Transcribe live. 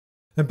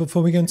And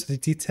before we go into the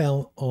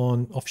detail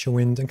on offshore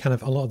wind and kind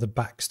of a lot of the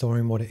backstory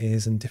and what it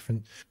is and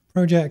different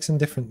projects and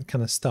different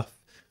kind of stuff,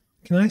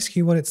 can I ask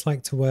you what it's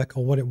like to work,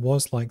 or what it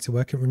was like to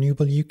work at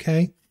Renewable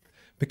UK?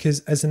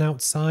 Because as an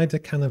outsider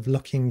kind of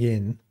looking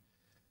in,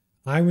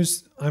 I'm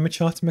a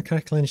chartered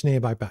mechanical engineer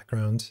by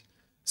background,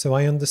 so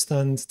I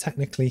understand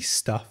technically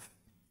stuff.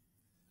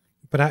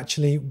 But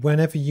actually,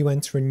 whenever you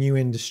enter a new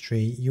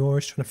industry, you're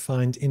always trying to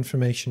find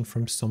information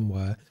from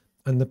somewhere.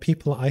 And the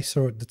people I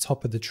saw at the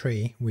top of the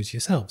tree was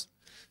yourselves.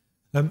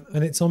 And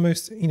it's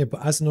almost,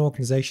 but as an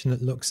organization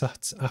that looks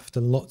after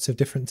lots of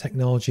different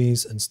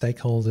technologies and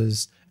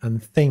stakeholders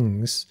and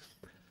things,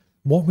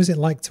 what was it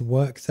like to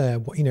work there?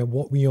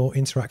 What were your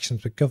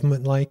interactions with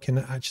government like? And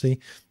actually,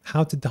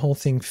 how did the whole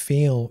thing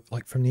feel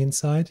like from the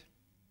inside?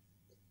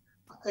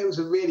 It was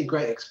a really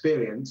great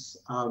experience.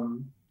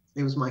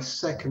 It was my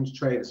second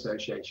trade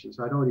association,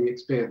 so I'd already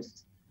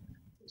experienced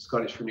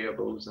Scottish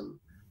renewables, and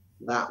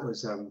that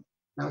was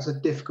a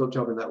difficult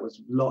job, and that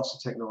was lots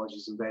of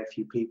technologies and very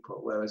few people.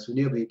 Whereas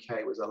Renewable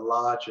UK was a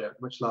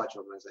much larger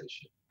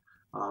organisation,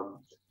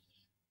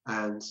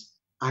 and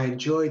I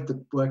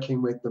enjoyed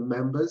working with the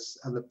members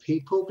and the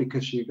people,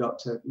 because you got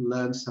to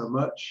learn so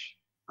much,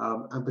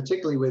 and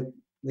particularly with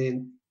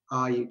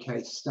our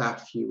UK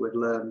staff, you would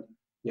learn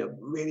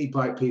really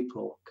bright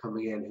people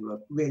coming in who are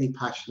really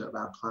passionate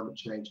about climate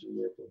change and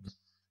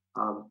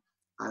renewables,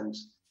 and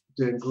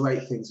doing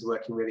great things and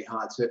working really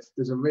hard. So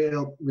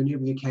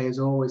Renewable UK has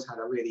always had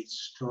a really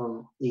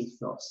strong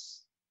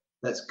ethos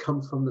that's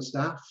come from the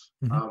staff.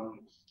 Mm-hmm.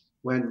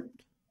 When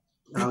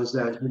I was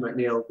there, Hugh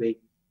McNeil,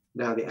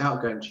 now the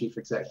outgoing chief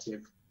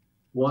executive,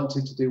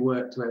 wanted to do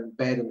work to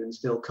embed and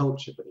instill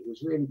culture, but he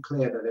was really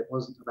clear that it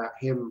wasn't about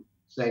him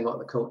saying what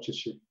the culture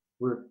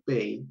would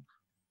be,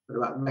 but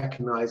about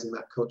recognizing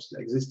that culture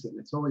that existed. And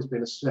it's always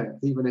been a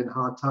strength, even in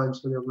hard times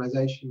for the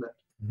organization, that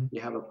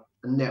you have a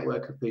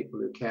network of people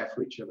who care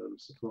for each other and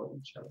support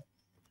each other.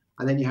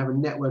 And then you have a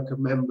network of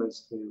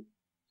members who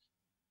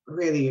are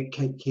really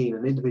keen,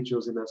 and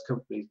individuals in those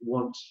companies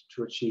want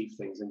to achieve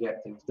things and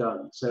get things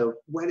done. So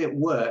when it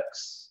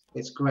works,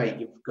 it's great.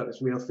 You've got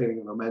this real feeling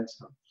of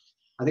momentum.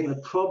 I think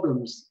the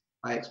problems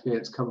I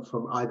experienced come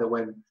from either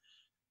when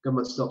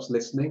government stops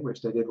listening,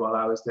 which they did while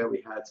I was there.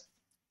 We had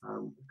a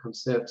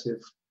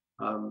Conservative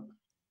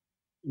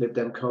Lib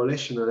Dem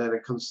coalition, and then a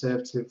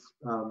Conservative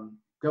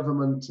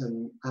government,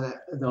 and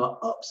there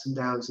were ups and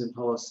downs in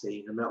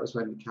policy, and that was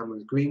when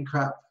Cameron's green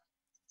crap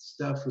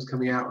stuff was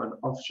coming out, and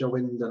offshore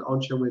wind and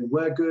onshore wind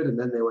were good, and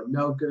then they were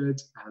no good,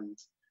 and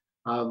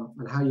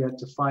how you had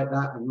to fight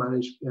that and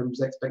manage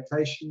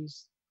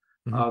expectations.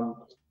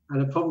 And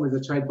the problem with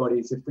the trade body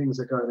is, if things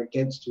are going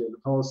against you in the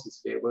policy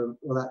sphere, well,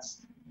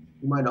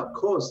 you might not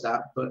cause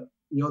that, but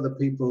you're the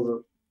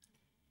people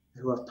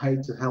who are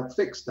paid to help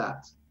fix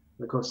that.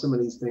 And of course, some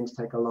of these things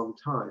take a long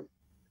time.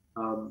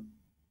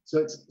 So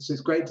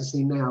it's great to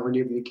see now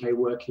Renewable UK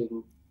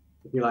working,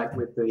 if you like,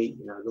 with the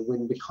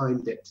wind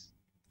behind it,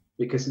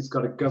 because it's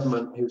got a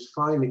government who's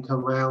finally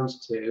come around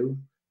to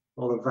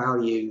all the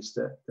values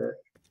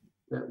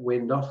that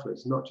wind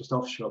offers, not just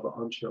offshore but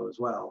onshore as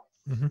well.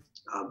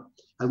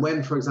 And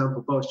when, for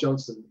example, Boris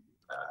Johnson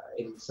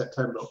in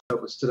September,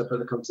 October stood up at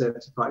the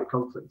Conservative Party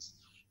conference,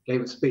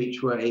 gave a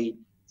speech where he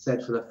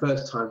said for the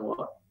first time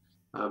what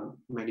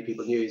many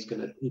people knew,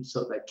 he'd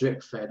sort of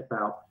drip fed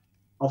about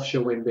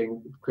offshore wind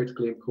being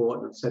critically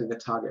important and setting a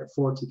target of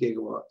 40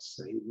 gigawatts.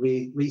 So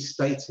he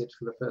restated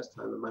for the first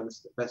time the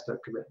manifesto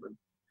commitment.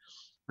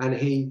 And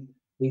he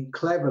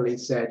cleverly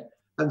said,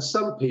 and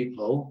some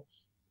people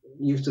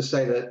used to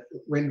say that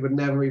wind would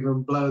never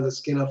even blow the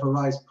skin off a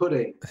rice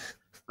pudding.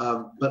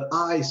 But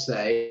I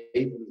say,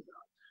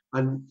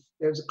 and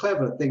it was a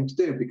clever thing to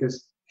do,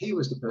 because he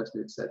was the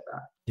person who said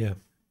that. Yeah.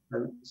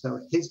 And so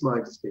his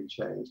mind has been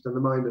changed, and the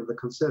mind of the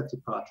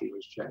Conservative Party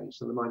was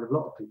changed, and the mind of a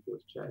lot of people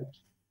was changed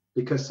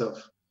because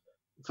of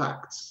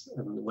facts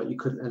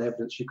and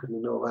evidence you couldn't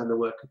ignore, and the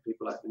work of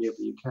people like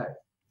Renewable UK.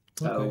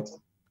 So, okay.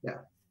 Yeah.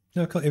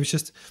 No, it was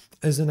just,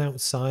 as an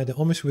outsider,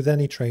 almost with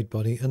any trade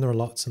body, and there are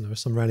lots, and there are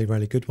some really,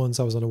 really good ones.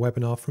 I was on a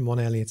webinar from one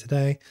earlier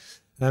today,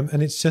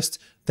 and it's just,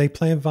 they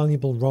play a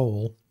valuable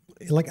role.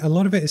 Like, a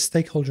lot of it is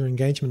stakeholder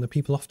engagement that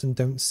people often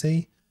don't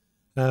see.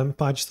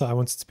 But I just thought I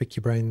wanted to pick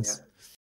your brains. Yeah.